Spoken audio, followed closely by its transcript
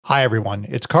Hi, everyone.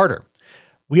 It's Carter.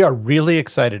 We are really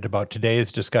excited about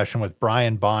today's discussion with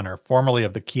Brian Bonner, formerly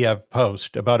of the Kyiv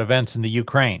Post, about events in the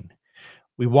Ukraine.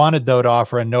 We wanted, though, to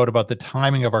offer a note about the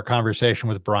timing of our conversation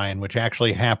with Brian, which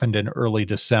actually happened in early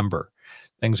December.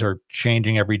 Things are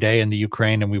changing every day in the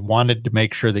Ukraine, and we wanted to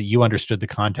make sure that you understood the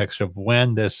context of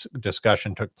when this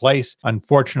discussion took place.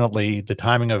 Unfortunately, the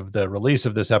timing of the release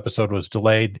of this episode was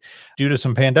delayed due to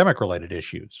some pandemic-related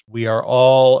issues. We are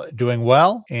all doing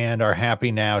well and are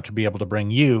happy now to be able to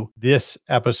bring you this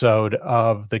episode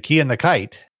of The Key and the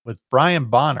Kite with Brian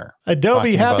Bonner.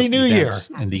 Adobe, Happy New Year.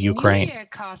 In the Ukraine. Happy New Year,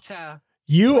 Carter.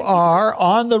 You are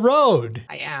on the road.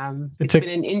 I am. It's been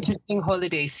an interesting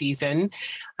holiday season.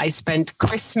 I spent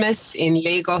Christmas in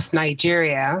Lagos,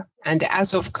 Nigeria. And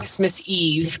as of Christmas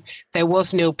Eve, there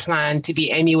was no plan to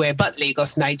be anywhere but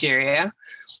Lagos, Nigeria.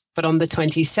 But on the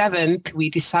 27th, we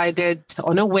decided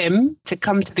on a whim to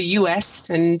come to the US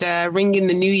and ring in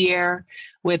the new year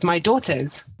with my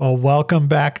daughters. Well, welcome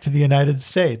back to the United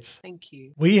States. Thank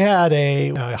you. We had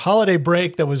a holiday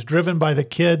break that was driven by the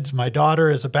kids. My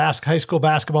daughter is a high school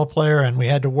basketball player, and we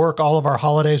had to work all of our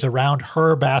holidays around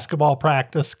her basketball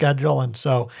practice schedule. And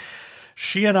so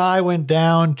she and I went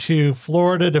down to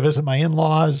Florida to visit my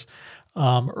in-laws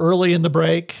early in the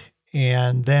break.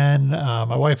 And then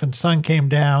my wife and son came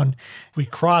down. We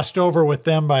crossed over with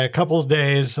them by a couple of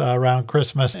days around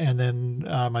Christmas. And then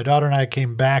my daughter and I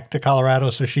came back to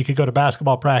Colorado so she could go to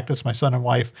basketball practice. My son and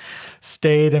wife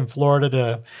stayed in Florida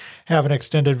to have an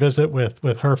extended visit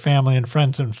with her family and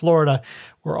friends in Florida.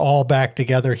 We're all back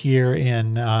together here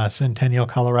in Centennial,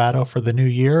 Colorado for the new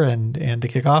year and to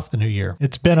kick off the new year.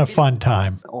 It's been a fun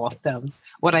time. Awesome.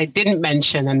 What I didn't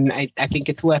mention, and I think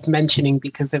it's worth mentioning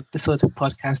because of the sort of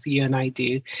podcast that you and I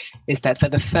do, is that for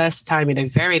the first time in a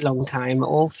very long time,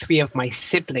 all three of my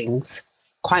siblings,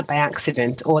 quite by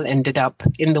accident, all ended up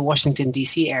in the Washington,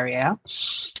 D.C. area.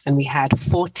 And we had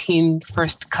 14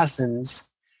 first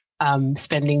cousins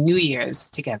spending New Year's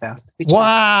together.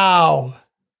 Wow.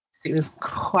 It was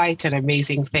quite an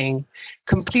amazing thing.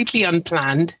 Completely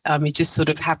unplanned. It just sort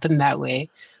of happened that way.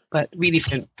 But really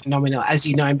phenomenal. As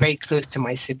you know, I'm very close to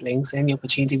my siblings. Any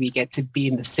opportunity we get to be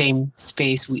in the same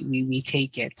space, we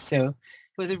take it. So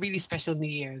it was a really special New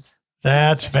Year's.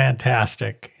 That's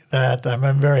fantastic.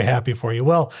 I'm very happy for you.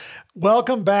 Well,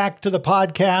 welcome back to the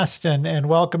podcast and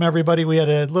welcome everybody. We had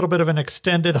a little bit of an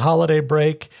extended holiday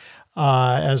break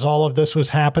as all of this was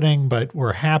happening, but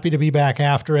we're happy to be back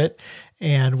after it.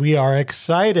 And we are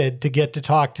excited to get to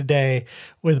talk today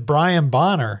with Brian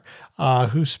Bonner,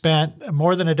 who spent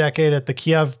more than a decade at the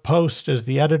Kyiv Post as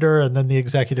the editor and then the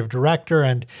executive director.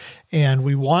 And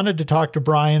we wanted to talk to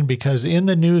Brian because in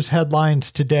the news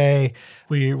headlines today,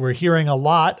 we were hearing a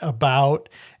lot about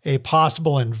a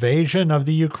possible invasion of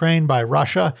the Ukraine by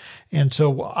Russia. And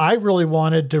so I really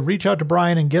wanted to reach out to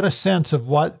Brian and get a sense of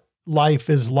what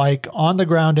life is like on the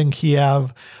ground in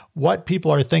Kyiv, what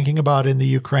people are thinking about in the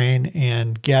Ukraine,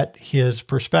 and get his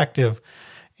perspective.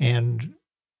 And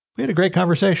we had a great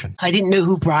conversation. I didn't know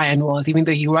who Brian was, even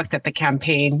though he worked at the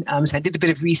campaign. So I did a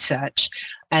bit of research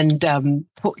and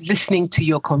listening to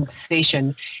your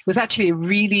conversation. It was actually a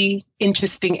really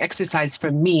interesting exercise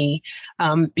for me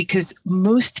because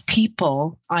most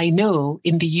people I know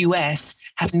in the US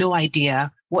have no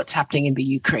idea what's happening in the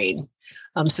Ukraine.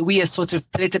 So we are sort of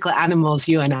political animals,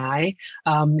 you and I.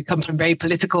 We come from very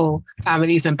political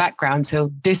families and backgrounds.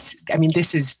 So this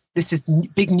is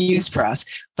big news for us.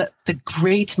 But the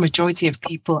great majority of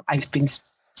people I've been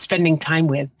spending time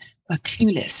with are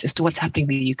clueless as to what's happening in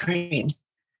the Ukraine.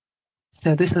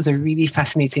 So this was a really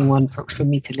fascinating one for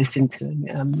me to listen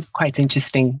to. Quite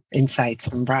interesting insight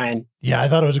from Brian. Yeah, I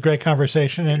thought it was a great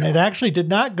conversation, and it actually did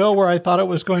not go where I thought it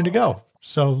was going to go.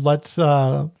 So let's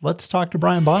talk to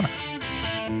Brian Bonner.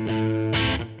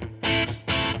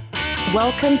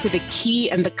 Welcome to the Key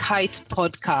and the Kite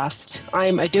podcast.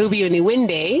 I'm Adobe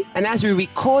Oniwinde, and as we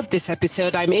record this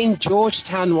episode, I'm in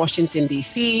Georgetown, Washington,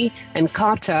 D.C., and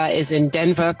Carter is in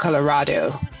Denver,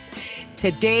 Colorado.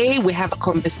 Today, we have a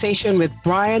conversation with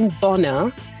Brian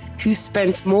Bonner, who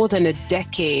spent more than a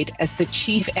decade as the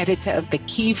chief editor of the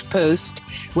Kyiv Post,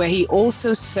 where he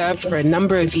also served for a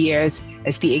number of years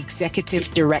as the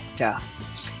executive director.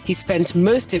 He spent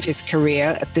most of his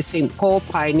career at the St. Paul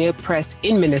Pioneer Press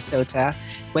in Minnesota,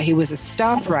 where he was a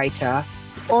staff writer,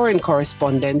 foreign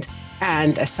correspondent,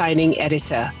 and a signing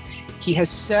editor. He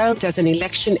has served as an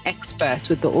election expert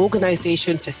with the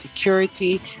Organization for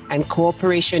Security and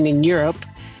Cooperation in Europe,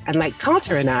 and like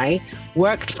Carter and I,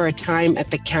 worked for a time at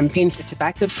the Campaign for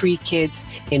Tobacco-Free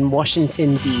Kids in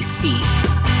Washington, D.C.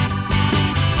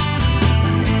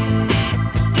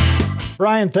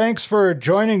 Brian, thanks for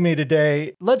joining me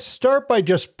today. Let's start by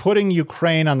just putting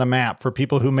Ukraine on the map for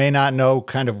people who may not know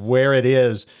kind of where it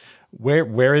is.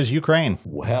 Where is Ukraine?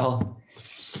 Well,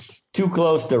 too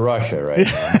close to Russia right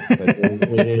now. But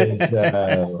it is,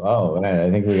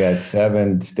 I think we got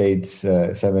 7 states,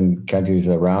 7 countries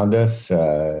around us.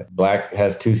 Black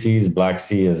has 2 seas. Black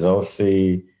Sea is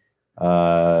Sea.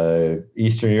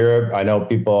 Eastern Europe, I know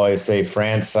people always say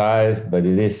France size, but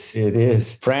it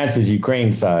is. France is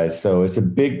Ukraine size. So it's a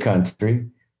big country,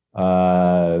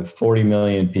 40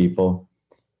 million people.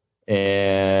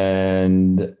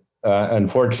 And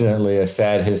unfortunately, a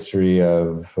sad history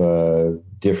of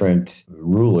different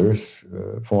rulers,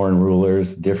 foreign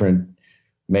rulers, different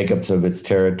makeups of its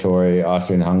territory.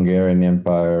 Austrian-Hungarian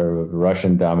Empire,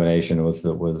 Russian domination was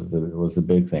the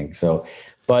big thing. So,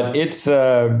 but it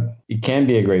can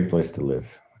be a great place to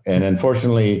live, and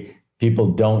unfortunately,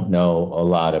 people don't know a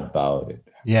lot about it.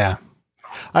 Yeah.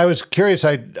 I was curious.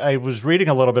 I was reading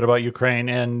a little bit about Ukraine,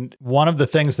 and one of the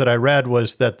things that I read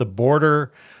was that the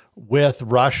border with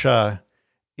Russia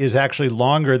is actually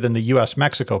longer than the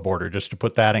U.S.-Mexico border, just to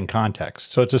put that in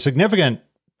context. So it's a significant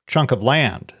chunk of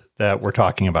land that we're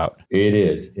talking about. It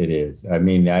is. I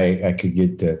mean, I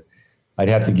could I'd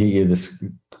have to get you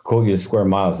quote you the square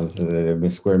miles.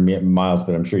 It's square miles,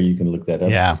 but I'm sure you can look that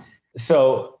up. Yeah.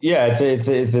 So yeah,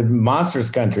 it's a monstrous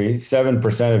country.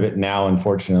 7% of it now,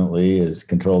 unfortunately, is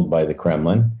controlled by the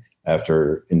Kremlin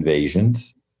after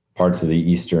invasions. Parts of the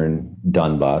eastern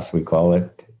Donbass, we call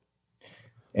it.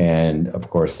 And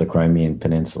of course, the Crimean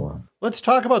Peninsula. Let's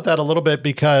talk about that a little bit,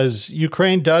 because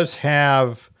Ukraine does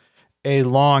have a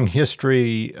long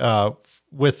history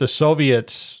with the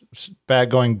Soviets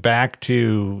going back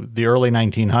to the early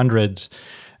 1900s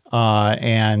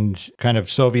and kind of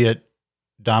Soviet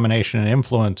domination and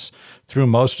influence through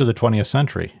most of the 20th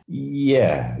century.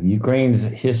 Yeah, Ukraine's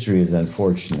history is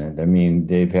unfortunate. I mean,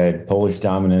 they've had Polish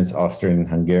dominance, Austrian,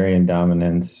 Hungarian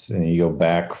dominance, and you go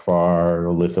back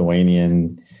far,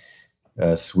 Lithuanian,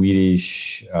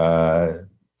 Swedish,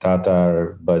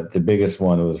 Tatar, but the biggest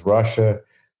one was Russia.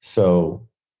 So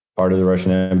part of the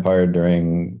Russian Empire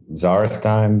during Tsarist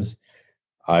times,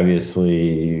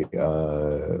 obviously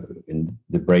in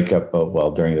the breakup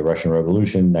during the Russian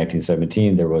Revolution,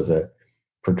 1917, there was a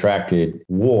protracted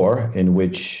war in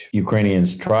which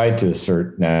Ukrainians tried to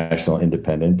assert national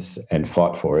independence and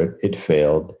fought for it. It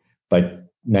failed. By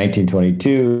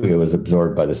 1922, it was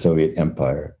absorbed by the Soviet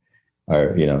Empire,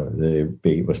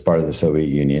 it was part of the Soviet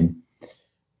Union.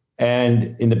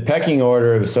 And in the pecking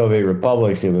order of Soviet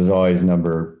republics, it was always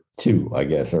number 2, I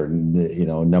guess, or,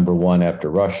 number 1 after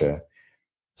Russia.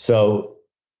 So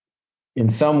in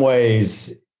some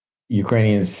ways,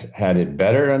 Ukrainians had it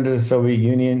better under the Soviet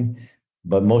Union,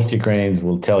 but most Ukrainians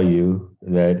will tell you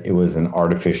that it was an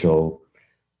artificial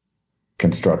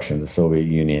construction, the Soviet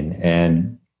Union.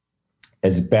 And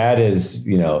as bad as,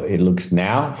 it looks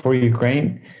now for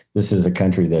Ukraine, this is a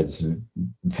country that's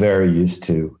very used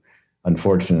to,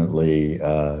 unfortunately,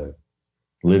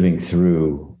 living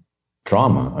through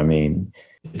trauma. I mean,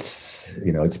 it's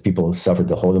people who suffered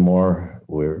the Holodomor,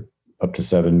 where up to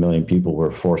 7 million people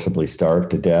were forcibly starved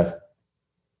to death,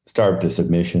 starved to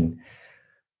submission.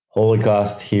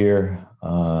 Holocaust here,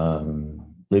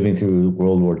 living through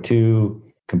World War II,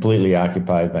 completely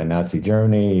occupied by Nazi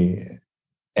Germany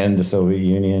and the Soviet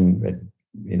Union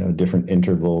at different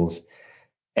intervals.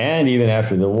 And even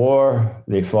after the war,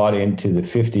 they fought into the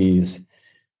 50s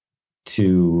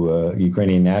to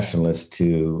Ukrainian nationalists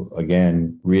to,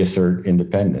 again, reassert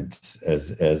independence as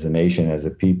a nation, as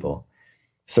a people.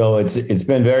 So it's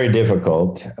been very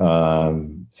difficult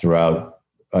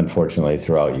unfortunately,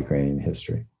 throughout Ukrainian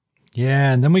history.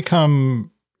 Yeah, and then we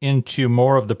come into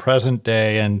more of the present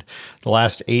day and the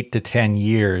last 8 to 10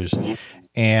 years.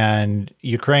 And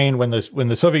Ukraine, when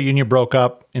the Soviet Union broke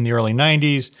up in the early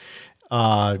 90s,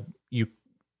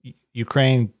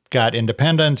 Ukraine got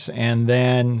independence. And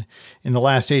then in the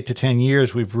last 8 to 10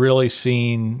 years, we've really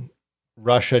seen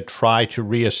Russia try to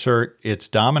reassert its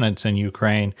dominance in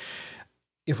Ukraine.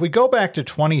 If we go back to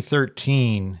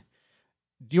 2013,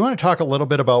 do you want to talk a little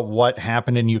bit about what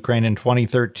happened in Ukraine in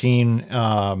 2013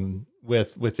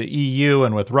 with the EU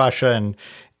and with Russia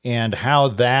and how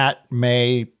that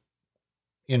may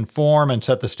inform and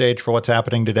set the stage for what's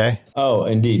happening today? Oh,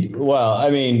 indeed. Well, I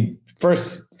mean,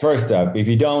 first up, if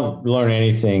you don't learn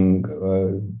anything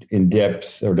in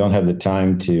depth or don't have the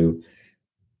time to,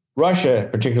 Russia,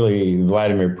 particularly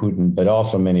Vladimir Putin, but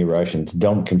also many Russians,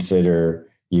 don't consider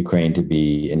Ukraine to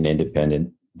be an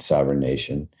independent sovereign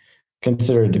nation,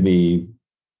 consider it to be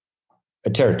a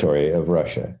territory of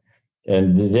Russia.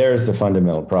 And there's the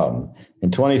fundamental problem. In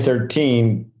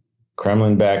 2013,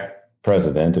 Kremlin-backed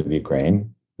president of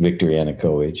Ukraine, Viktor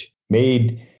Yanukovych,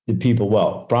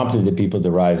 prompted the people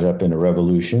to rise up in a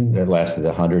revolution that lasted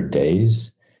 100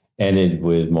 days, ended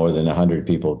with more than 100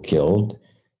 people killed.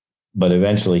 But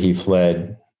eventually he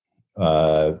fled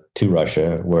to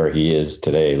Russia, where he is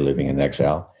today living in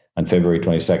exile, on February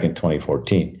 22nd,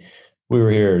 2014. We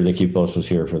were here, the Kyiv Post was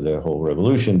here for the whole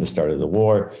revolution, the start of the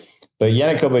war. But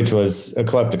Yanukovych was a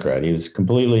kleptocrat. He was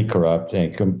completely corrupt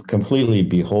and completely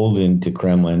beholden to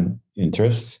Kremlin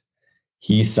interests.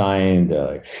 He signed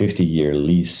a 50-year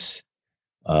lease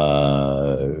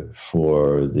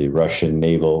for the Russian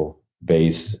naval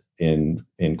base in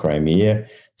Crimea.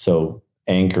 So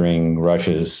anchoring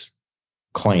Russia's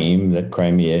claim that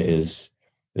Crimea is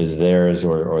theirs,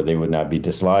 or they would not be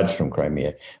dislodged from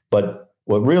Crimea. But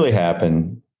what really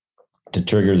happened to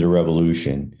trigger the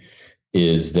revolution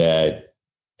is that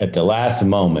at the last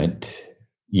moment,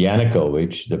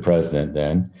 Yanukovych, the president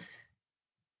then,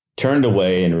 turned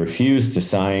away and refused to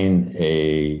sign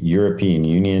a European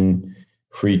Union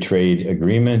free trade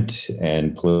agreement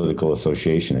and political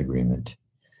association agreement.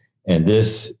 And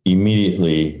this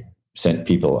immediately sent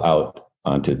people out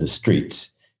onto the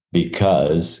streets,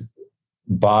 because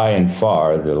by and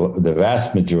far, the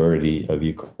vast majority of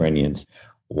Ukrainians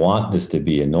want this to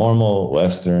be a normal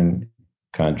Western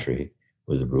country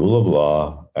with the rule of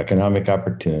law, economic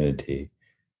opportunity,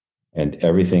 and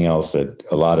everything else that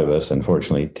a lot of us,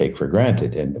 unfortunately, take for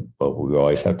granted, but we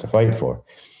always have to fight for.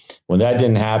 When that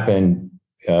didn't happen,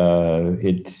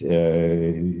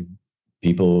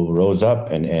 people rose up,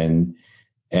 and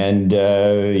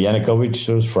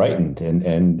Yanukovych was frightened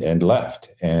and left,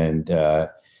 and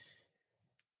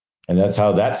that's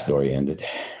how that story ended.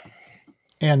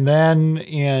 And then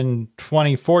in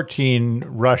 2014,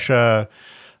 Russia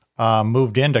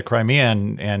moved into Crimea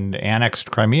and annexed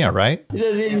Crimea, right?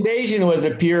 The invasion was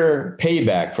a pure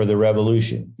payback for the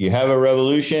revolution. You have a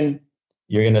revolution,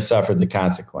 you're going to suffer the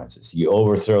consequences. You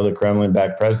overthrow the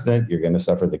Kremlin-backed president, you're going to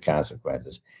suffer the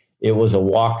consequences. It was a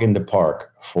walk in the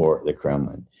park for the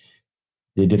Kremlin.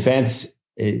 The defense,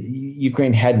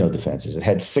 Ukraine had no defenses. It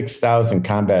had 6,000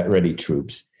 combat-ready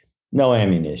troops, no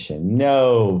ammunition,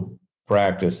 no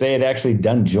practice. They had actually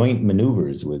done joint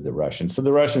maneuvers with the Russians. So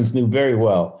the Russians knew very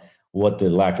well what the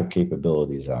lack of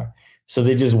capabilities are. So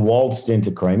they just waltzed into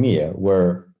Crimea,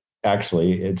 where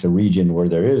actually it's a region where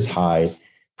there is high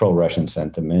pro-Russian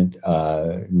sentiment,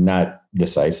 not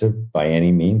decisive by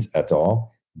any means at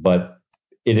all, but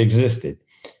it existed.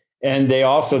 And they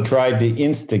also tried to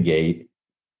instigate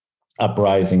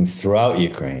uprisings throughout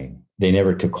Ukraine. They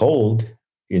never took hold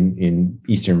in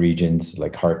eastern regions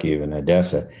like Kharkiv and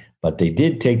Odesa, but they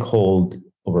did take hold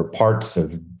over parts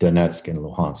of Donetsk and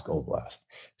Luhansk Oblast.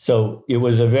 So it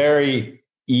was a very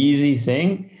easy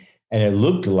thing. And it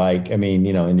looked like, in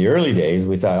the early days,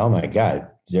 we thought, oh my God,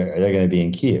 they're going to be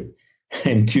in Kyiv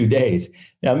in 2 days.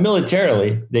 Now,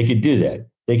 militarily, they could do that.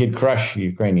 They could crush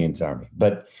Ukrainians' army.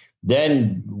 But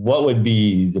then what would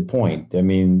be the point?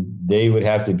 They would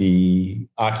have to be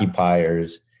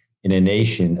occupiers in a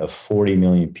nation of 40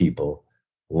 million people,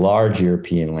 large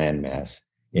European landmass,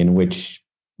 in which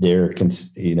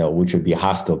which would be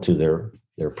hostile to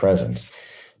their presence.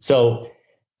 So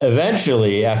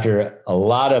eventually, after a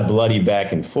lot of bloody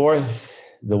back and forth,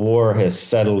 the war has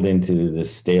settled into the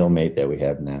stalemate that we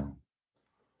have now.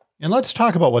 And let's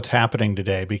talk about what's happening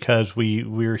today, because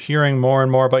we're hearing more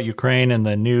and more about Ukraine in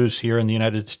the news here in the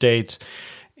United States,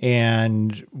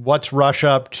 and what's Russia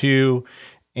up to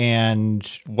and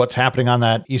what's happening on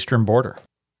that eastern border.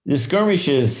 The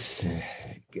skirmishes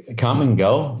come and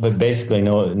go, but basically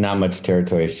not much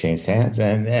territory has changed hands,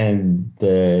 and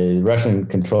the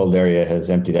Russian-controlled area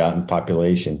has emptied out in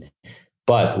population.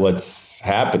 But what's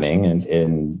happening,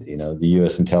 and the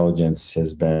U.S. intelligence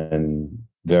has been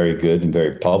very good and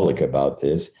very public about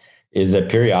this, is that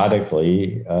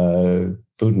periodically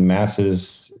Putin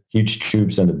masses huge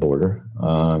troops on the border.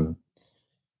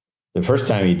 The first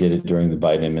time he did it during the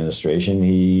Biden administration,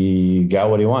 he got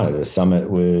what he wanted, a summit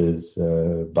with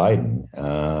Biden.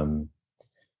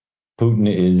 Putin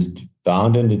is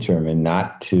bound and determined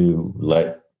not to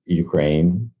let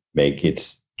Ukraine make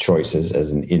its choices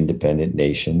as an independent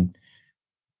nation,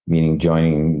 meaning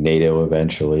joining NATO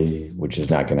eventually, which is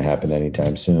not going to happen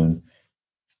anytime soon,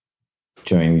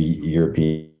 joining the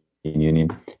European Union.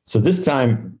 So this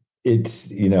time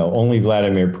it's, only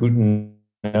Vladimir Putin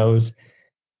knows.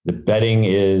 The betting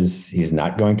is he's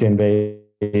not going to invade,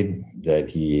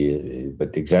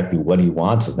 but exactly what he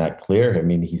wants is not clear.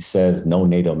 He says no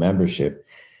NATO membership.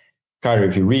 Carter,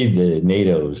 if you read the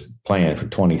NATO's plan for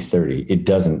 2030, it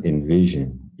doesn't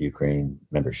envision Ukraine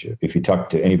membership. If you talk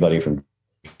to anybody from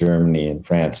Germany and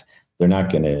France, they're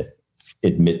not going to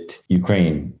admit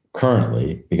Ukraine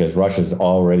currently, because Russia's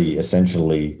already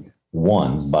essentially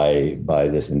won by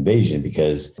this invasion,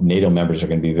 because NATO members are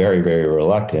going to be very, very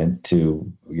reluctant to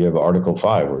give Article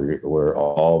 5, where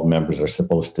all members are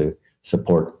supposed to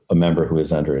support a member who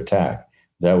is under attack.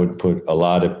 That would put a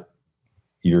lot of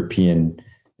European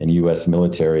and U.S.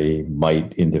 military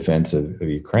might in defense of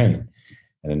Ukraine.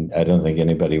 And I don't think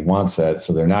anybody wants that.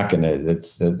 So they're not going to,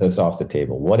 that's off the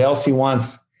table. What else he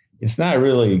wants, it's not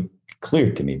really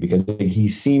clear to me, because he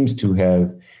seems to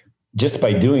have, just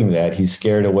by doing that, he's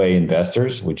scared away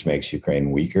investors, which makes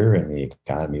Ukraine weaker and the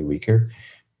economy weaker.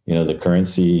 You know, the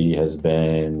currency has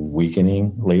been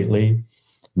weakening lately.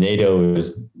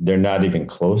 They're not even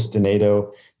close to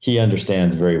NATO. He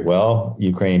understands very well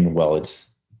Ukraine. Well,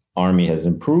 its army has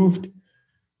improved.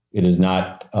 It is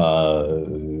not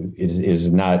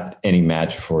not any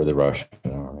match for the Russian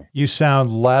army. You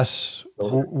sound less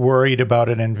worried about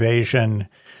an invasion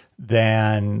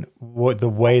than the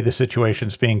way the situation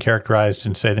is being characterized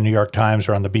in, say, the New York Times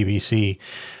or on the BBC.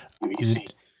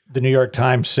 The New York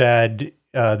Times said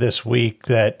this week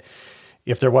that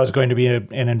if there was going to be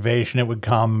an invasion, it would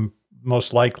come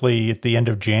most likely at the end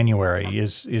of January.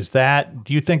 Is that,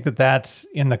 do you think that that's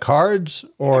in the cards,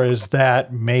 or is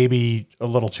that maybe a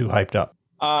little too hyped up?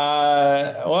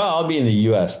 Well, I'll be in the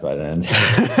U.S. by then.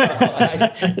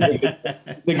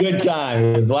 The good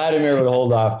time. Vladimir would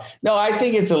hold off. No, I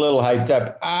think it's a little hyped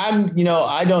up.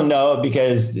 I don't know,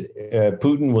 because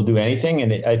Putin will do anything.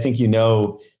 And I think, he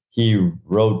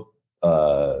wrote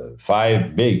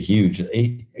 5 big, huge.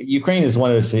 Ukraine is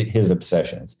one of his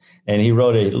obsessions. And he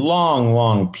wrote a long,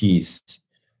 long piece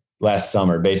last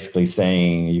summer, basically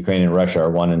saying Ukraine and Russia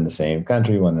are one and the same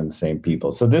country, one and the same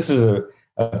people. So this is a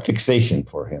fixation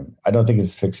for him. I don't think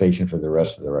it's a fixation for the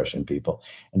rest of the Russian people.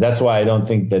 And that's why I don't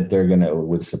think that they're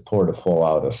would support a full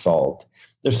out assault.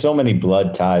 There's so many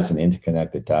blood ties and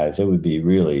interconnected ties. It would be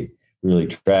really, really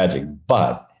tragic.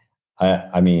 But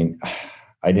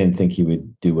I didn't think he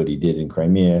would do what he did in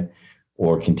Crimea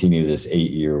or continue this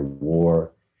 8-year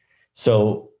war.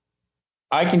 So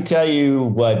I can tell you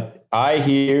what I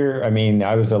hear.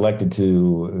 I was elected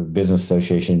to Business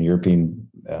Association, European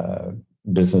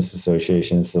Business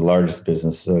Association. It's the largest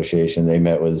business association. They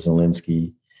met with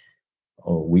Zhylianska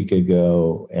a week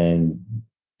ago, and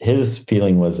his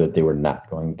feeling was that they were not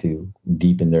going to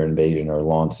deepen their invasion or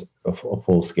launch a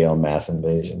full-scale mass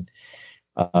invasion.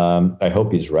 I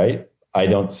hope he's right. I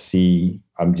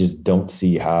just don't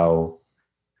see how,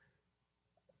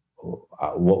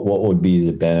 what would be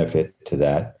the benefit to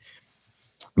that.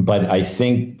 But I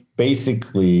think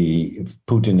basically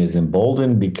Putin is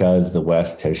emboldened because the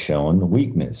West has shown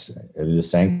weakness. The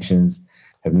sanctions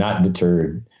have not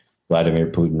deterred Vladimir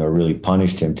Putin or really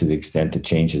punished him to the extent to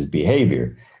change his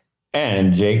behavior.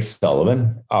 And Jake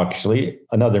Sullivan, actually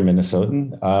another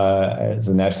Minnesotan, as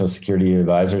the national security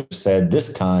advisor, said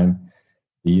this time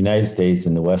the United States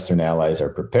and the Western allies are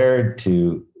prepared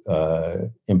to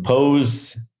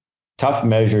impose tough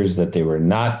measures that they were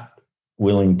not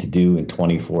willing to do in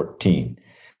 2014.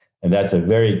 And that's a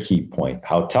very key point.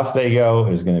 How tough they go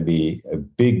is going to be a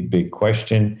big, big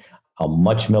question. How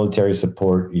much military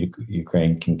support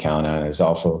Ukraine can count on is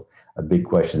also a big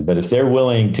question. But if they're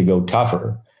willing to go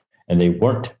tougher, and they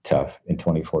weren't tough in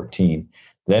 2014,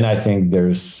 then I think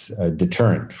there's a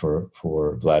deterrent for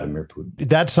Vladimir Putin.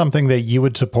 That's something that you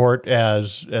would support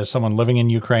as someone living in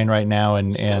Ukraine right now,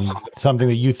 and something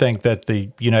that you think that the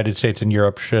United States and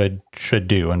Europe should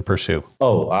do and pursue.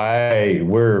 Oh,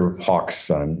 we're hawks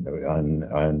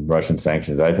on Russian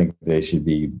sanctions. I think they should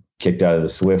be kicked out of the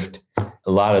SWIFT.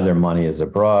 A lot of their money is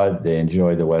abroad. They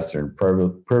enjoy the Western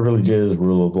privileges,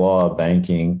 rule of law,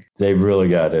 banking. They've really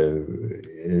got to.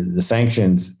 The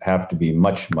sanctions have to be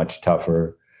much, much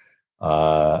tougher.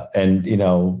 And,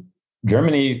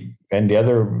 Germany and the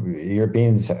other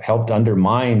Europeans helped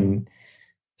undermine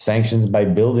sanctions by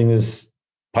building this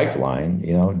pipeline,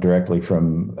 directly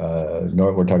from,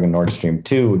 we're talking Nord Stream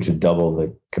 2, which would double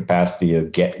the capacity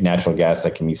of natural gas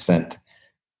that can be sent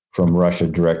from Russia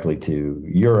directly to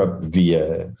Europe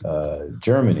via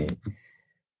Germany,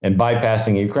 and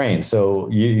bypassing Ukraine. So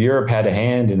Europe had a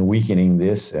hand in weakening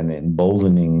this and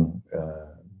emboldening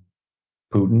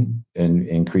Putin and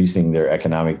increasing their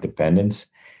economic dependence.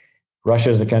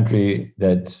 Russia is a country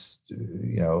that's,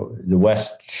 the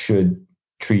West should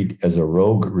treat as a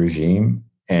rogue regime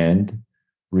and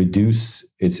reduce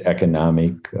its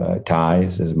economic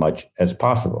ties as much as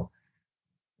possible.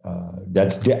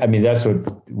 That's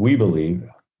what we believe.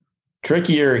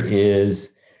 Trickier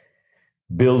is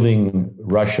building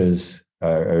Russia's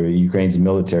or Ukraine's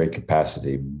military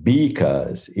capacity,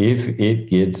 because if it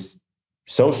gets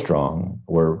so strong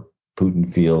where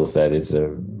Putin feels that is a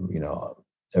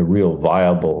real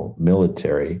viable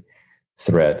military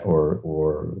threat or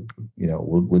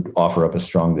would offer up a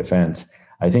strong defense,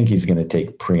 I think he's going to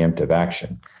take preemptive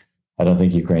action. I don't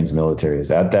think Ukraine's military is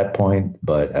at that point,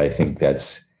 but I think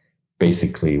that's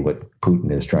basically what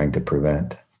Putin is trying to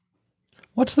prevent.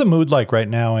 What's the mood like right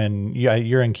now?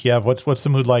 You're in Kiev. What's the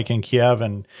mood like in Kiev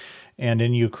and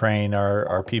in Ukraine?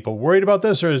 Are people worried about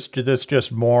this, or is this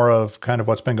just more of kind of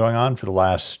what's been going on for the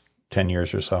last 10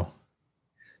 years or so?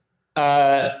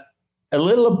 A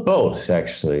little of both,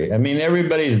 actually. I mean,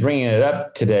 everybody's bringing it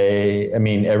up today. I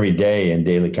mean, every day in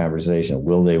daily conversation.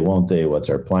 Will they, won't they? What's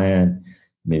our plan?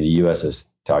 I mean, the U.S.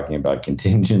 is talking about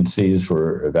contingencies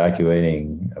for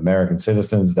evacuating American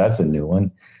citizens. That's a new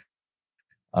one.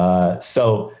 But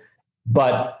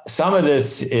some of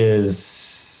this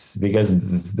is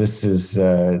because this is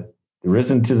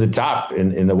risen to the top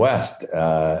in the West.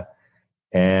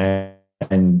 And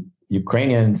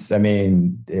Ukrainians, I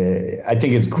mean, I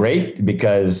think it's great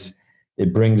because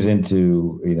it brings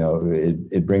into,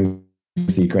 it brings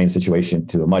the Ukraine situation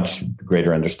to a much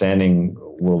greater understanding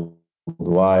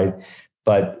worldwide.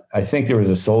 But I think there was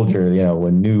a soldier,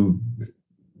 when new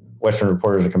Western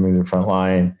reporters are coming to the front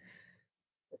line,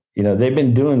 they've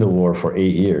been doing the war for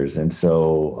 8 years. And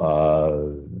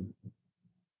so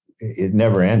it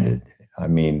never ended. I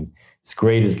mean, it's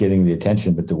great as getting the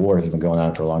attention, but the war has been going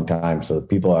on for a long time. So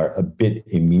people are a bit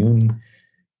immune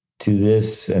to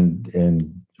this.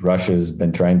 And Russia's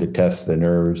been trying to test the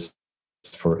nerves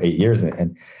for 8 years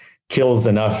and kills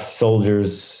enough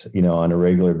soldiers, on a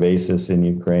regular basis in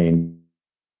Ukraine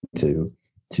to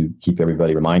keep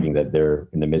everybody reminding that they're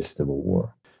in the midst of a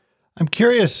war. I'm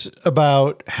curious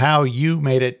about how you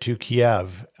made it to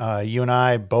Kiev. You and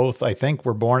I both, I think,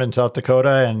 were born in South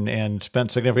Dakota and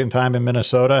spent significant time in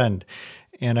Minnesota.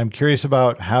 And I'm curious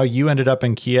about how you ended up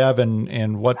in Kiev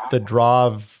and what the draw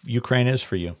of Ukraine is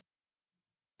for you.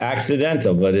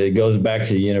 Accidental, but it goes back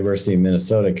to the University of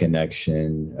Minnesota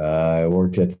connection. I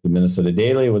worked at the Minnesota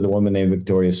Daily with a woman named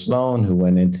Victoria Sloan, who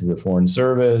went into the Foreign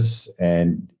Service.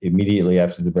 And immediately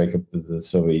after the breakup of the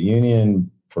Soviet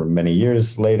Union, for many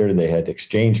years later, they had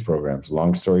exchange programs.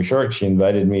 Long story short, she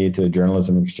invited me to a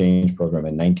journalism exchange program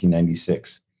in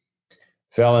 1996.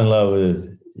 Fell in love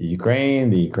with Ukraine,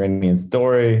 the Ukrainian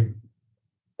story,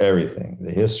 everything,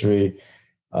 the history.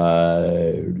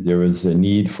 There was a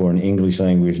need for an English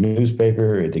language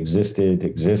newspaper. It exists,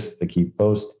 the Kyiv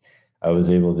Post. I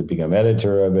was able to become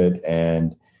editor of it,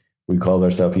 and we called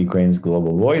ourselves Ukraine's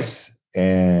Global Voice.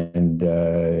 And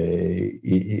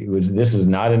this is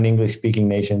not an English speaking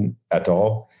nation at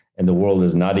all. And the world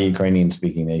is not a Ukrainian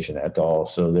speaking nation at all.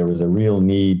 So there was a real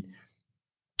need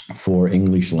for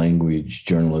English language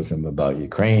journalism about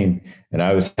Ukraine. And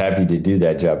I was happy to do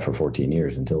that job for 14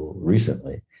 years until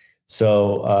recently.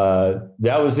 So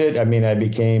that was it. I mean, I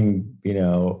became,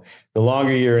 the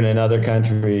longer you're in another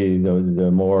country, the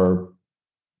more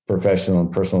professional and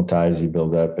personal ties you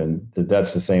build up. And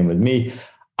that's the same with me.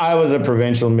 I was a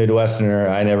provincial Midwesterner.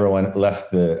 I never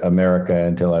left America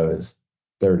until I was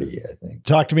 30, I think.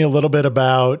 Talk to me a little bit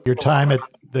about your time at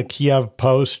the Kyiv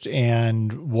Post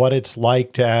and what it's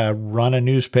like to run a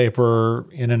newspaper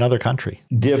in another country.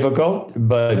 Difficult,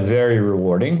 but very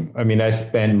rewarding. I mean, I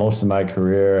spent most of my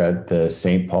career at the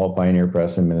St. Paul Pioneer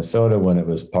Press in Minnesota when it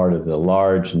was part of the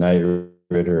large Knight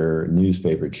Ridder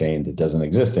newspaper chain that doesn't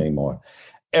exist anymore.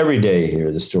 Every day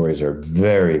here, the stories are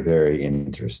very, very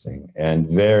interesting and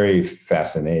very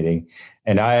fascinating.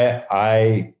 And I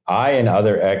and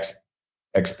other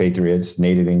expatriates,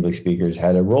 native English speakers,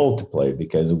 had a role to play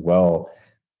because,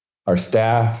 our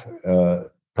staff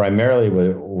primarily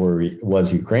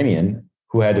was Ukrainian,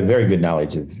 who had a very good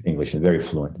knowledge of English and very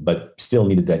fluent, but still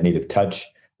needed that native touch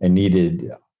and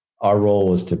our role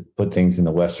was to put things in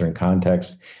the Western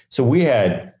context. So we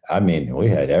had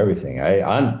everything.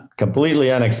 Completely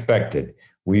unexpected.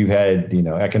 We've had,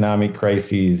 economic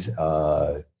crises,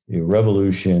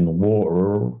 revolution,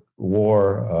 war,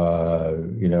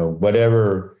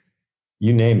 whatever,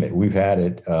 you name it, we've had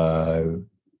it.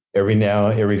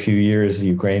 Every few years,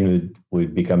 Ukraine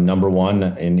would become number one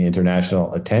in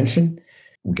international attention.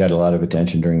 We got a lot of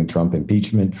attention during the Trump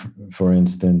impeachment, for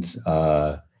instance.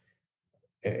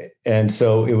 And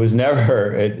so it was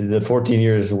the 14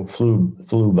 years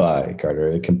flew by,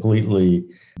 Carter. A completely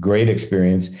great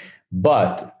experience,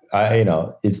 but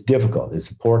it's difficult.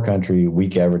 It's a poor country,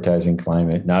 weak advertising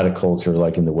climate, not a culture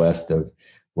like in the West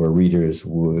where readers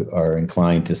are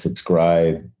inclined to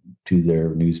subscribe to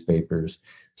their newspapers.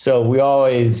 So we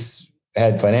always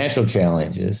had financial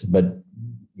challenges, but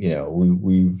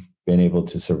we've been able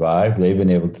to survive. They've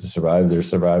been able to survive. They're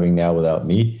surviving now without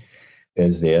me.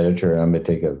 as the editor. I'm going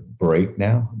to take a break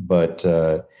now. But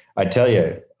I tell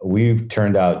you, we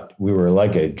were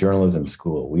like a journalism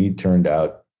school. We turned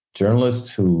out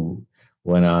journalists who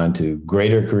went on to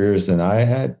greater careers than I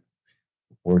had,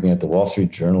 working at the Wall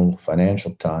Street Journal,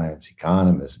 Financial Times,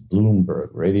 Economist, Bloomberg,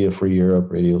 Radio Free Europe,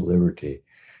 Radio Liberty,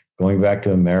 going back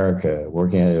to America,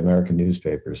 working at American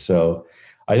newspapers. So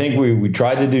I think we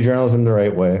tried to do journalism the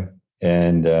right way.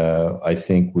 And I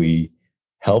think we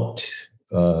helped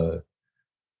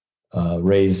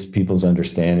raise people's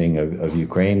understanding of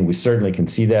Ukraine. We certainly can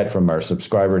see that from our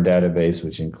subscriber database,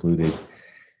 which included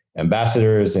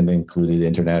ambassadors and included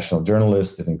international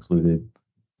journalists and included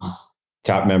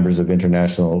top members of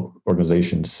international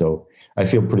organizations. So I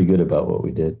feel pretty good about what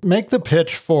we did. Make the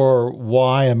pitch for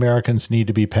why Americans need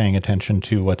to be paying attention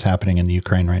to what's happening in the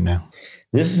Ukraine right now.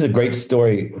 This is a great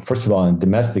story, first of all, on a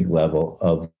domestic level,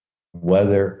 of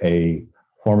whether a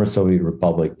former Soviet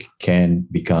republic can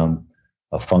become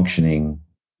a functioning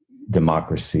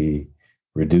democracy,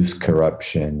 reduce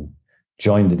corruption,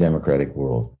 join the democratic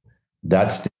world.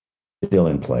 That's still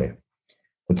in play.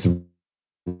 What's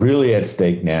really at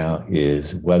stake now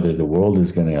is whether the world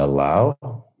is going to allow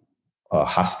a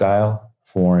hostile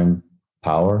foreign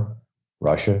power,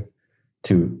 Russia,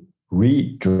 to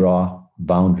redraw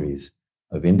boundaries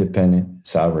of independent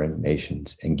sovereign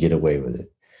nations and get away with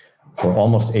it. For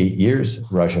almost 8 years,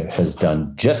 Russia has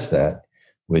done just that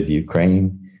with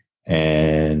Ukraine.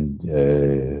 And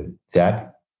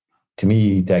that, to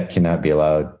me, that cannot be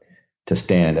allowed to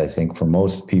stand. I think for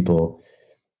most people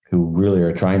who really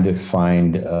are trying to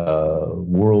find a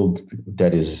world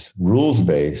that is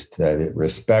rules-based, that it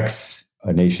respects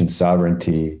a nation's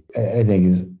sovereignty, I think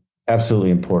is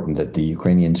absolutely important that the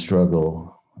Ukrainians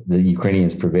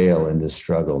prevail in this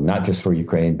struggle, not just for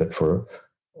Ukraine, but for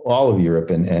all of Europe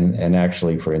and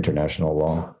actually for international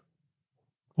law.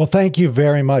 Well, thank you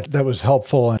very much. That was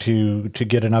helpful to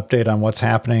get an update on what's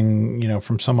happening,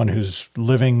 from someone who's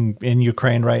living in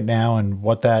Ukraine right now and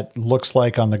what that looks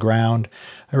like on the ground.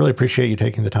 I really appreciate you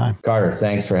taking the time. Carter,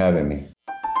 thanks for having me.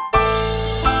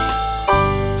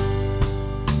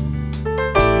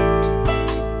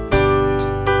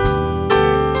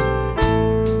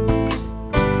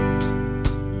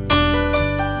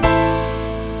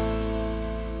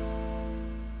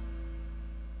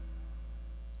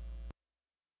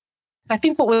 I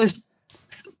think what was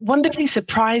wonderfully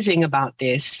surprising about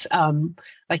this,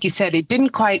 like you said, it didn't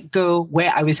quite go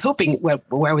where I was hoping, where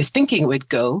I was thinking it would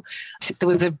go. There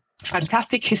was a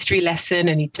fantastic history lesson,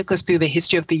 and he took us through the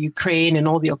history of the Ukraine and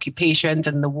all the occupations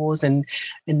and the wars and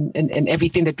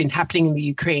everything that's been happening in the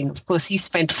Ukraine. Of course, he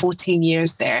spent 14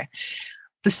 years there.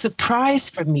 The surprise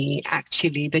for me,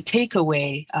 actually, the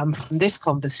takeaway from this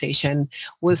conversation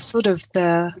was sort of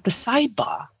the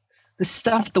sidebar.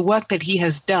 The work that he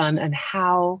has done, and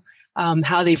how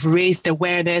they've raised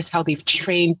awareness, how they've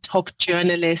trained top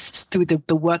journalists through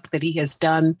the work that he has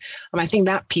done. I think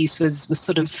that piece was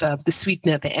sort of the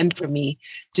sweetener at the end for me,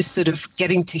 just sort of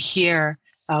getting to hear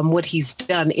what he's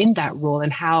done in that role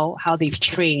and how they've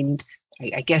trained,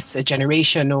 I guess, a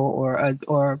generation or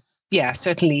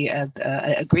certainly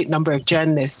a great number of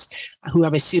journalists who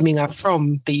I'm assuming are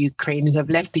from the Ukraine, who have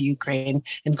left the Ukraine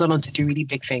and gone on to do really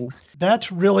big things.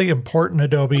 That's really important,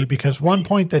 Adobe, because one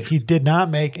point that he did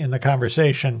not make in the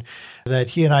conversation that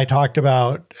he and I talked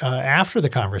about after the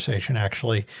conversation,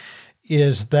 actually,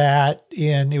 is that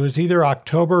it was either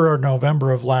October or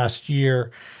November of last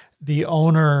year, the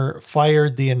owner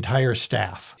fired the entire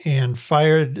staff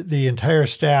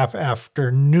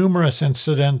after numerous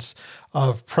incidents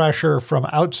of pressure from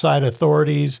outside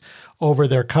authorities over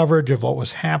their coverage of what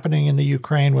was happening in the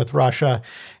Ukraine with Russia.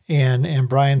 And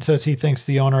Brian says he thinks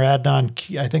the owner, Adnan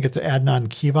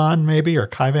Kivan maybe, or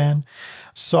Kivan,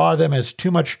 saw them as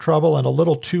too much trouble and a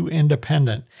little too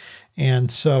independent. And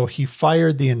so he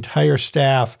fired the entire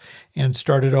staff and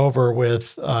started over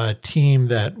with a team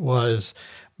that was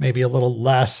maybe a little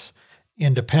less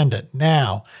independent.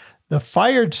 Now, the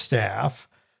fired staff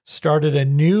started a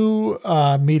new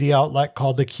media outlet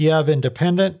called the Kyiv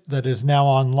Independent that is now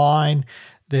online.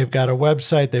 They've got a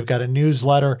website. They've got a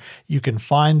newsletter. You can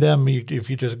find them. If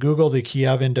you just Google the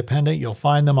Kyiv Independent, you'll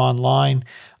find them online.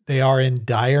 They are in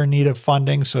dire need of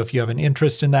funding. So if you have an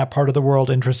interest in that part of the world,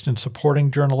 interest in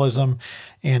supporting journalism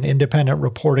and independent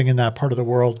reporting in that part of the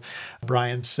world,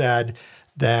 Brian said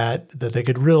that they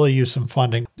could really use some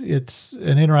funding. It's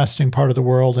an interesting part of the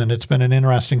world, and it's been an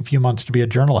interesting few months to be a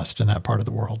journalist in that part of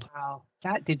the world. Wow,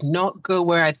 that did not go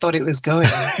where I thought it was going.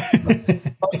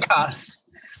 Podcast.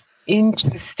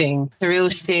 Interesting. It's a real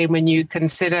shame when you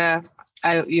consider,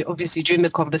 obviously during the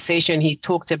conversation, he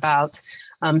talked about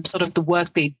sort of the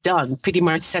work they'd done, pretty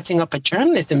much setting up a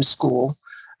journalism school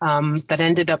that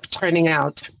ended up turning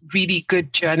out really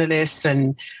good journalists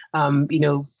and,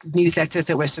 newsletters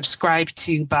that were subscribed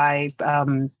to by,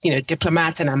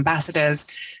 diplomats and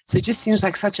ambassadors. So it just seems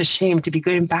like such a shame to be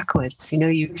going backwards.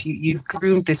 You've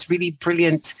groomed this really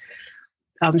brilliant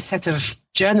set of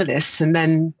journalists, and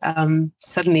then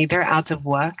suddenly they're out of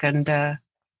work, and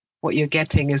what you're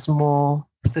getting is more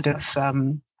sort of,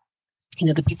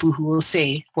 the people who will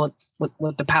say what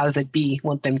the powers that be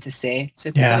want them to say. So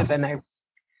it's kind of a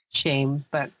shame,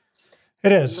 but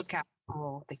it is. Look out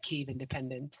for the Kyiv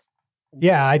Independent.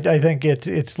 Yeah, I think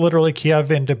it's literally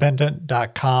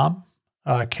KyivIndependent.com,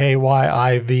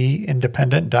 KYIV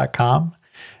independent.com,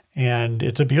 and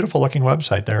it's a beautiful looking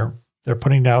website. They're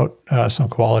putting out some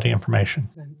quality information.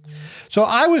 So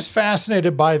I was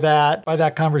fascinated by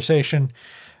that conversation,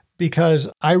 because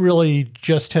I really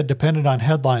just had depended on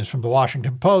headlines from the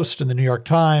Washington Post and the New York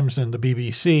Times and the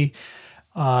BBC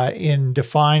in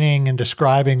defining and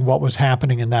describing what was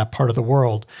happening in that part of the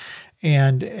world,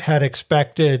 and had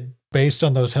expected, based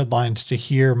on those headlines, to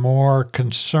hear more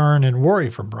concern and worry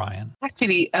from Brian.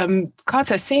 Actually,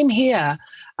 Carter, same here.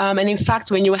 And in fact,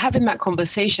 when you were having that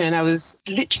conversation, I was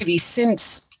literally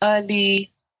since early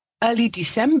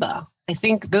December, I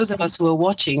think those of us who are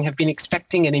watching have been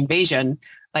expecting an invasion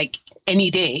like any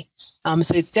day.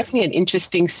 So it's definitely an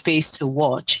interesting space to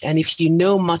watch. And if you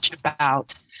know much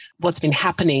about what's been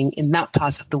happening in that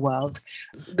part of the world,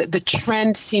 the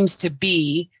trend seems to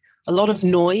be a lot of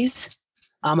noise,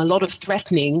 a lot of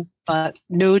threatening, but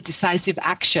no decisive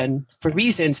action for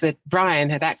reasons that Brian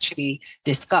had actually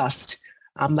discussed.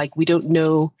 Like, we don't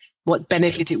know what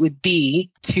benefit it would be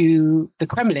to the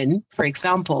Kremlin, for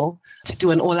example, to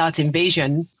do an all-out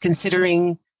invasion,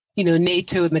 considering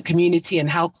NATO and the community and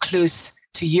how close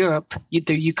to Europe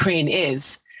the Ukraine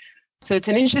is. So it's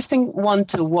an interesting one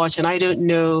to watch. And I don't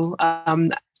know,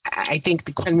 I think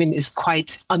the Kremlin is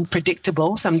quite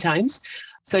unpredictable sometimes.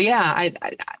 So yeah,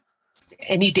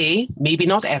 any day, maybe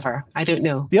not ever. I don't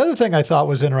know. The other thing I thought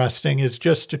was interesting is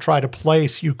just to try to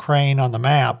place Ukraine on the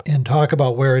map and talk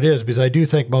about where it is, because I do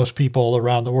think most people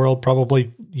around the world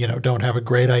probably, don't have a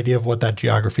great idea of what that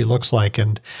geography looks like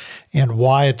and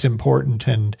why it's important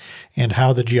and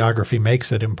how the geography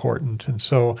makes it important. And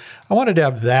so I wanted to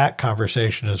have that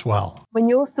conversation as well. When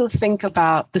you also think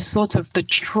about the sort of the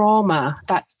trauma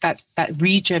that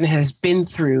region has been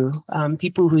through,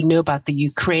 people who know about the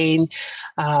Ukraine,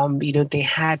 they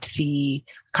had I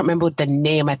can't remember the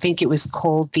name, I think it was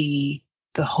called the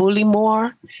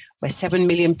Holodomor, where 7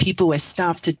 million people were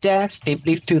starved to death. They've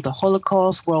lived through the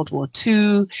Holocaust, World War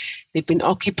II. They've been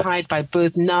occupied by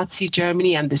both Nazi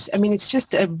Germany and this. I mean, it's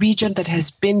just a region that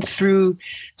has been through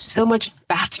so much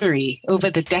battery over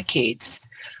the decades.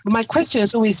 But my question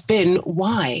has always been,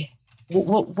 why?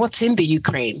 What's in the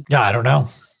Ukraine? Yeah, I don't know.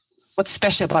 What's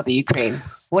special about the Ukraine?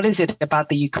 What is it about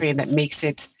the Ukraine that makes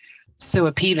it so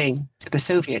appealing to the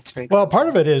Soviets, for example? Well, part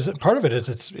of it is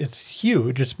it's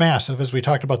huge. It's massive. As we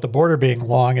talked about the border being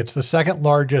long, it's the second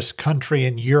largest country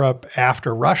in Europe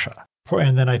after Russia.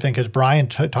 And then I think, as Brian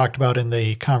talked about in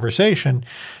the conversation,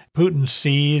 Putin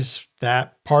sees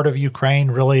that part of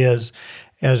Ukraine really as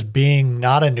being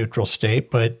not a neutral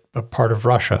state, but a part of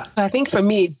Russia. I think for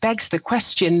me, it begs the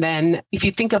question then, if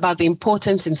you think about the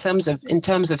importance in terms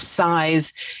of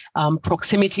size,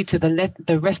 proximity to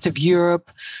the rest of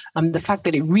Europe, the fact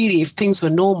that it really, if things were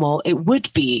normal, it would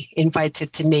be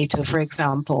invited to NATO, for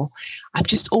example. I'm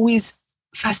just always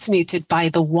fascinated by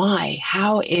the why.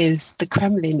 How is the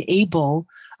Kremlin able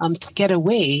to get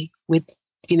away with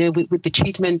the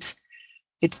treatment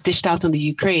it's dished out on the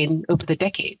Ukraine over the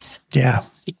decades? Yeah.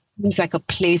 It seems like a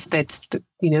place that,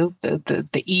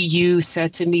 the EU,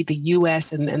 certainly the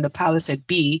US and the powers that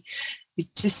be, it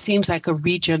just seems like a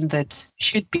region that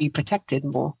should be protected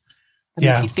more. I mean,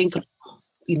 if you think of,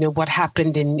 what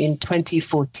happened in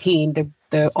 2014,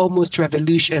 the almost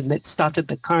revolution that started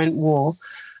the current war,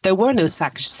 there were no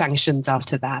sanctions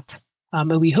after that. Are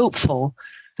we hopeful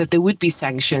that there would be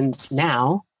sanctions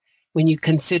now, when you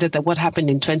consider that what happened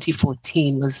in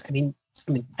 2014 was, I mean,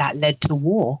 that led to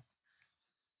war.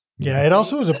 Yeah, it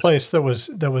also was a place that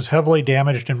was heavily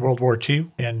damaged in World War II.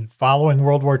 And following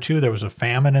World War II, there was a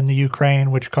famine in the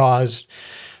Ukraine, which caused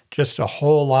just a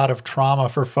whole lot of trauma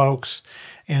for folks.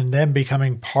 And then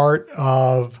becoming part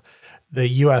of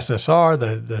the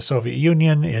USSR, the Soviet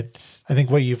Union, I think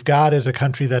what you've got is a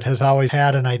country that has always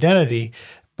had an identity,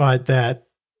 but that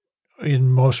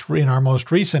in our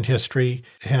most recent history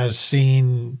has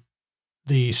seen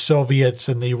the Soviets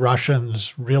and the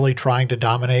Russians really trying to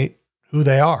dominate who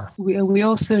they are. We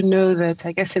also know that,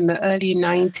 I guess, in the early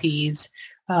 90s,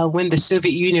 when the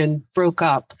Soviet Union broke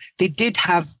up, they did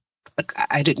have,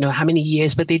 I don't know how many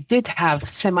years, but they did have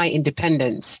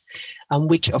semi-independence,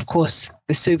 which, of course,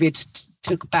 the Soviets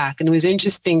took back. And it was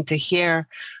interesting to hear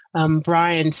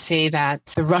Brian say that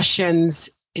the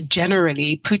Russians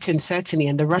generally, Putin certainly,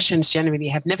 and the Russians generally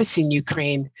have never seen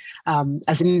Ukraine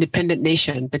as an independent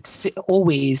nation, but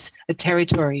always a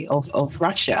territory of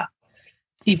Russia,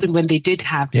 even when they did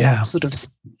have that sort of,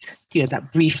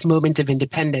 that brief moment of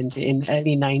independence in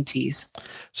early 90s.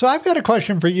 So I've got a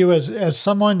question for you as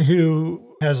someone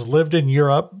who has lived in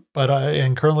Europe,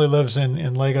 and currently lives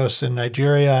in Lagos in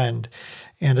Nigeria, and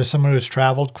as someone who's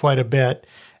traveled quite a bit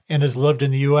and has lived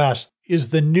in the U.S., is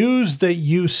the news that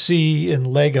you see in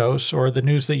Lagos or the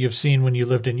news that you've seen when you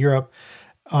lived in Europe,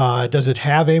 does it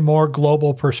have a more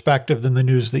global perspective than the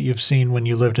news that you've seen when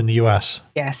you lived in the U.S.?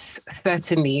 Yes,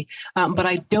 certainly. But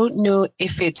I don't know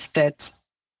if it's that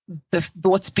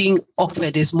what's being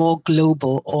offered is more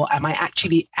global, or am I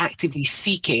actually actively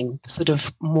seeking sort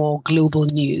of more global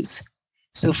news?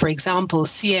 So, for example,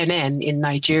 CNN in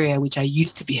Nigeria, which I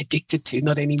used to be addicted to,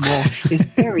 not anymore, is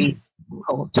very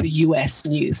to US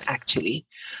news, actually.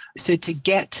 So to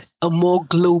get a more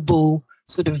global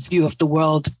sort of view of the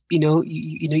world,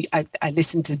 I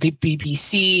listen to the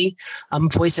BBC,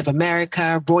 Voice of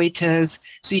America, Reuters.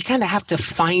 So you kind of have to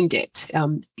find it.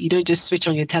 You don't just switch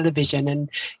on your television and,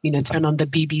 turn on the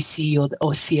BBC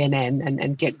or CNN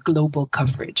and get global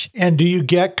coverage. And do you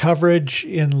get coverage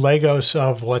in Lagos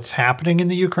of what's happening in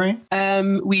the Ukraine?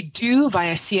 We do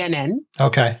via CNN.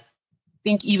 Okay. I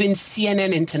think even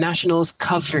CNN International's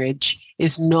coverage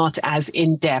is not as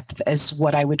in-depth as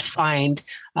what I would find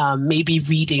maybe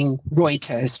reading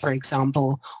Reuters, for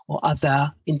example, or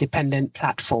other independent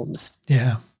platforms.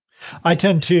 Yeah. I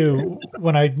tend to,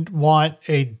 when I want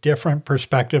a different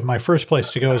perspective, my first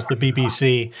place to go is the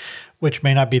BBC, which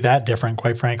may not be that different,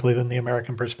 quite frankly, than the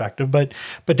American perspective, but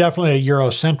definitely a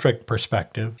Eurocentric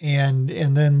perspective. And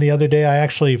then the other day, I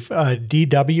actually,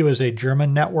 DW is a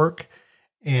German network,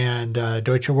 and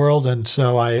Deutsche World, and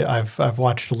so I've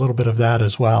watched a little bit of that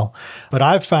as well. But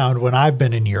I've found when I've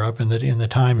been in Europe and in the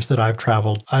times that I've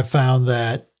traveled, I've found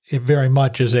that it very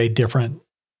much is a different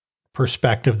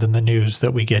perspective than the news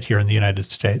that we get here in the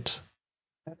United States.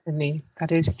 Definitely,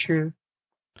 that is true.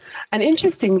 And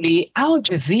interestingly, Al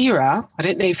Jazeera, I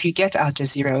don't know if you get Al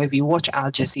Jazeera or if you watch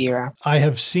Al Jazeera. I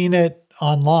have seen it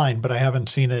online, but I haven't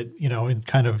seen it, in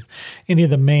kind of any of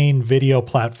the main video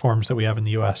platforms that we have in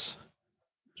the U.S.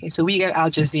 Okay, so we get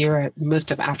Al Jazeera, most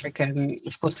of Africa, and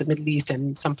of course the Middle East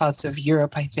and some parts of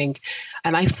Europe, I think.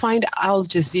 And I find Al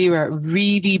Jazeera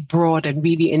really broad and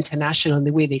really international in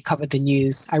the way they cover the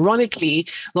news. Ironically,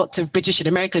 lots of British and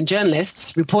American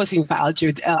journalists reporting for Al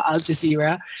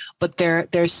Jazeera, but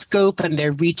their scope and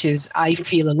their reach is, I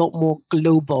feel, a lot more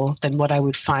global than what I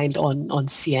would find on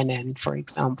CNN, for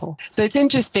example. So it's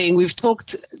interesting. We've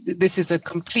talked, this is a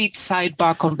complete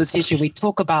sidebar conversation. We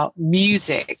talk about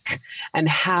music and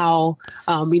how,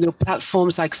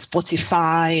 platforms like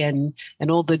Spotify and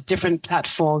all the different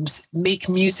platforms make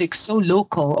music so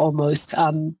local almost.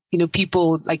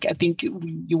 People, like I think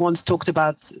you once talked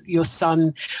about your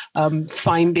son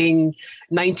finding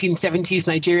 1970s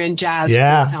Nigerian jazz,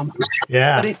 for example.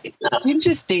 Yeah. But it's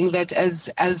interesting that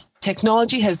as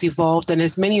technology has evolved and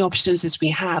as many options as we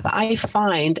have, I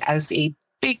find as a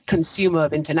big consumer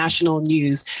of international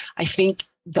news, I think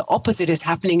the opposite is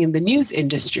happening in the news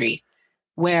industry,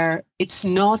 where it's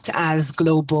not as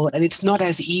global and it's not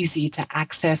as easy to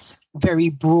access very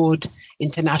broad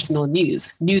international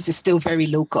news. News is still very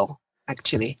local,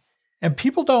 actually. And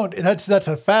people don't, that's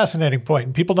a fascinating point.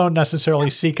 And people don't necessarily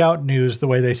seek out news the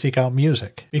way they seek out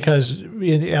music, because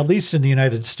at least in the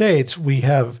United States, we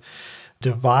have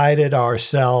divided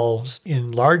ourselves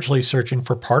in largely searching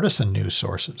for partisan news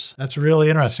sources. That's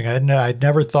really interesting. I'd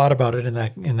never thought about it in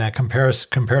that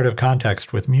comparative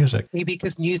context with music. Maybe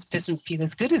because news doesn't feel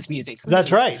as good as music.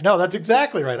 That's right. No, that's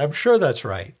exactly right. I'm sure that's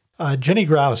right. Jenny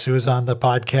Grouse, who was on the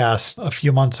podcast a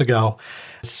few months ago,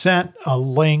 sent a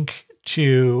link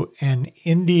to an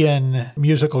Indian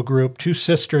musical group, two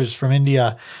sisters from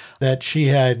India that she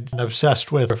had been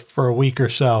obsessed with for a week or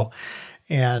so.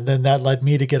 And then that led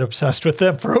me to get obsessed with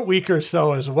them for a week or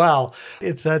so as well.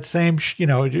 It's that same,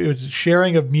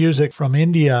 sharing of music from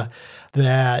India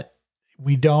that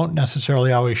we don't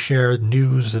necessarily always share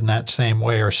news in that same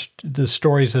way, or the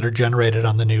stories that are generated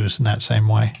on the news in that same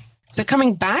way. So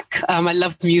coming back, I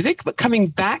love music, but coming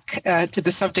back to the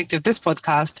subject of this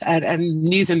podcast and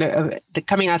news and the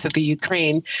coming out of the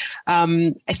Ukraine,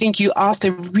 I think you asked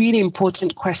a really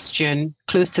important question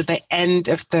close to the end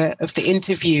of the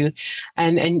interview,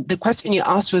 and the question you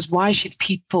asked was, why should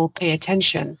people pay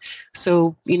attention?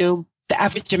 So the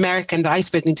average American that I've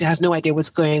spoken to has no idea what's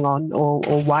going on or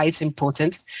why it's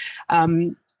important.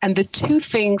 And the two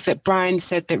things that Brian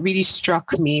said that really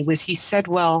struck me was he said,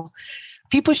 well,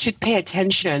 people should pay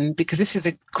attention because this is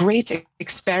a great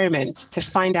experiment to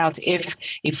find out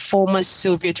if a former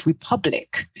Soviet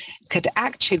republic could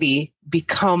actually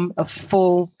become a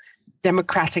full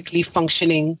democratically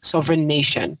functioning sovereign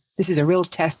nation. This is a real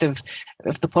test of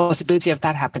the possibility of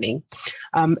that happening.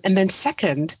 And then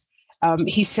second,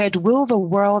 he said, will the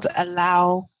world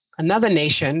allow another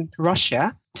nation,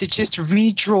 Russia, to just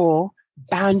redraw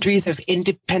boundaries of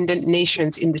independent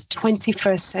nations in the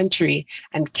 21st century?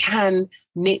 And can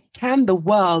the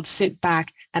world sit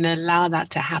back and allow that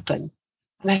to happen?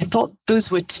 And I thought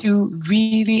those were two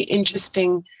really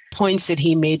interesting points that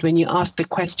he made when you asked the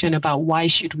question about why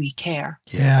should we care?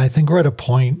 Yeah, I think we're at a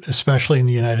point, especially in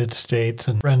the United States,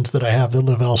 and friends that I have that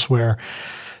live elsewhere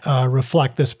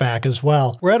reflect this back as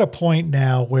well. We're at a point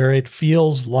now where it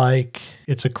feels like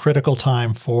it's a critical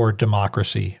time for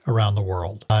democracy around the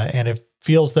world. And it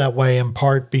feels that way in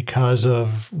part because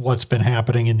of what's been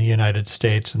happening in the United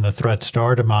States and the threats to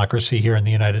our democracy here in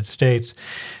the United States.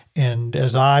 And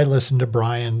as I listened to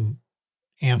Brian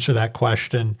answer that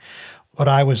question, what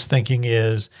I was thinking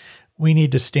is we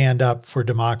need to stand up for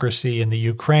democracy in the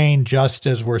Ukraine just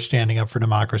as we're standing up for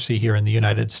democracy here in the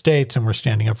United States and we're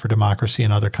standing up for democracy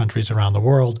in other countries around the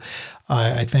world.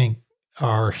 I think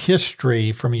our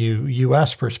history from a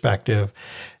U.S. perspective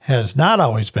has not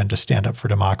always been to stand up for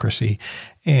democracy,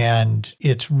 and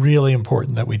it's really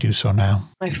important that we do so now.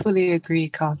 I fully agree,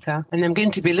 Carter. And I'm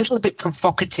going to be a little bit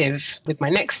provocative with my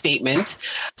next statement.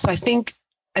 So I think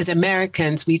as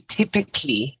Americans, we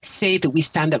typically say that we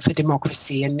stand up for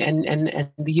democracy, and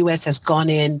the US has gone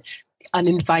in,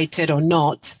 uninvited or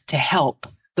not, to help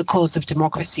the cause of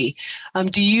democracy.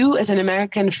 Do you, as an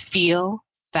American, feel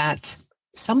that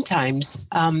sometimes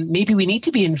maybe we need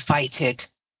to be invited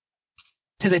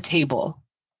to the table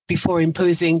before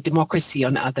imposing democracy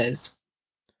on others?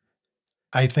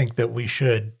 I think that we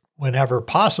should, whenever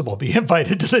possible, be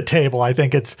invited to the table. I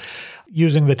think it's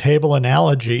using the table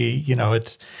analogy,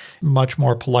 it's much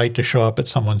more polite to show up at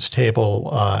someone's table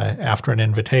after an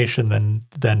invitation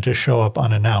than to show up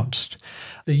unannounced.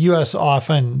 The U.S.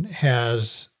 often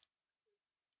has,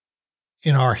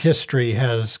 in our history,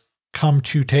 has come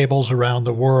to tables around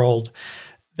the world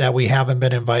that we haven't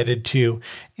been invited to.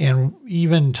 And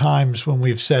even times when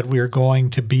we've said we're going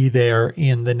to be there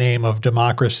in the name of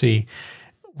democracy,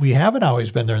 we haven't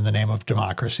always been there in the name of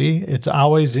democracy. It's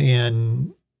always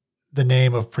in the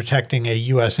name of protecting a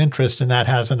U.S. interest, and that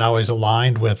hasn't always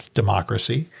aligned with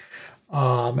democracy.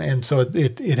 And so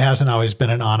it hasn't always been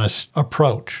an honest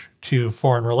approach to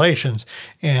foreign relations.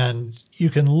 And you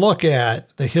can look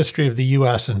at the history of the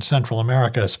U.S. and Central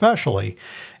America especially,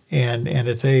 and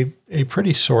it's a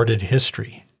pretty sordid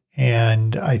history.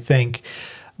 And I think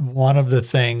one of the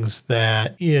things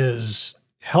that is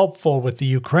helpful with the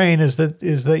Ukraine is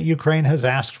that Ukraine has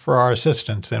asked for our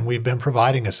assistance, and we've been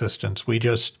providing assistance.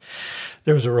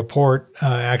 There was a report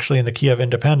actually in the Kyiv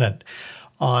Independent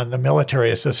on the military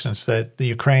assistance that the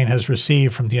Ukraine has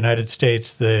received from the United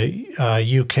States, the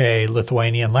UK,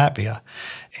 Lithuania, and Latvia.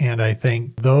 And I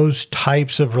think those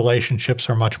types of relationships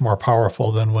are much more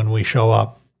powerful than when we show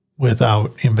up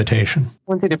without invitation. I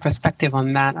wanted a perspective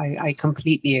on that. I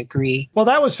completely agree. Well,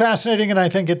 that was fascinating. And I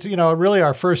think it's, really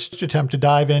our first attempt to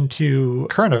dive into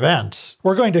current events.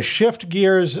 We're going to shift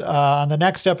gears on the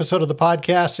next episode of the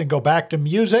podcast and go back to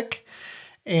music.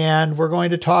 And we're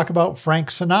going to talk about Frank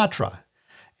Sinatra.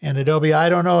 And Adobe, I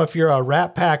don't know if you're a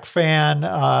Rat Pack fan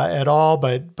at all,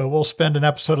 but we'll spend an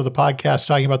episode of the podcast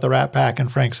talking about the Rat Pack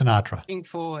and Frank Sinatra. Looking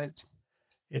forward.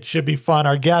 It should be fun.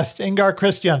 Our guest, Ingar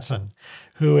Christiansen,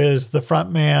 who is the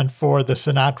frontman for the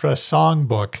Sinatra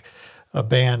Songbook, a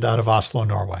band out of Oslo,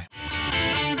 Norway.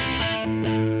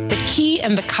 The Key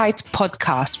and the Kite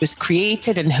podcast was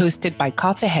created and hosted by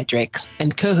Carter Hedrick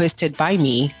and co-hosted by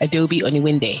me, Adobe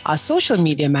Oniwinde. Our social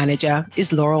media manager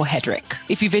is Laurel Hedrick.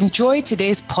 If you've enjoyed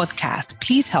today's podcast,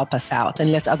 please help us out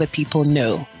and let other people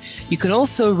know. You can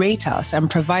also rate us and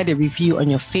provide a review on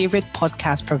your favorite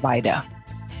podcast provider.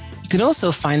 You can also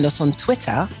find us on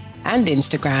Twitter and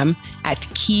Instagram at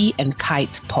Key and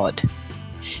Kite Pod.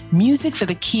 Music for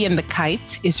The Key and the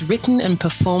Kite is written and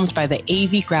performed by the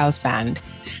A.V. Grouse Band.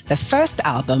 The first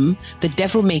album, The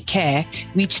Devil May Care,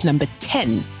 reached number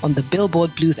 10 on the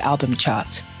Billboard Blues album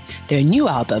chart. Their new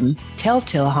album,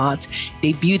 Telltale Heart,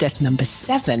 debuted at number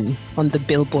 7 on the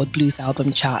Billboard Blues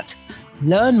album chart.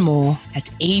 Learn more at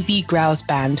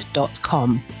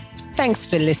avgrouseband.com. Thanks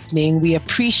for listening. We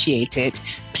appreciate it.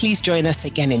 Please join us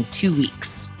again in 2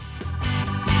 weeks.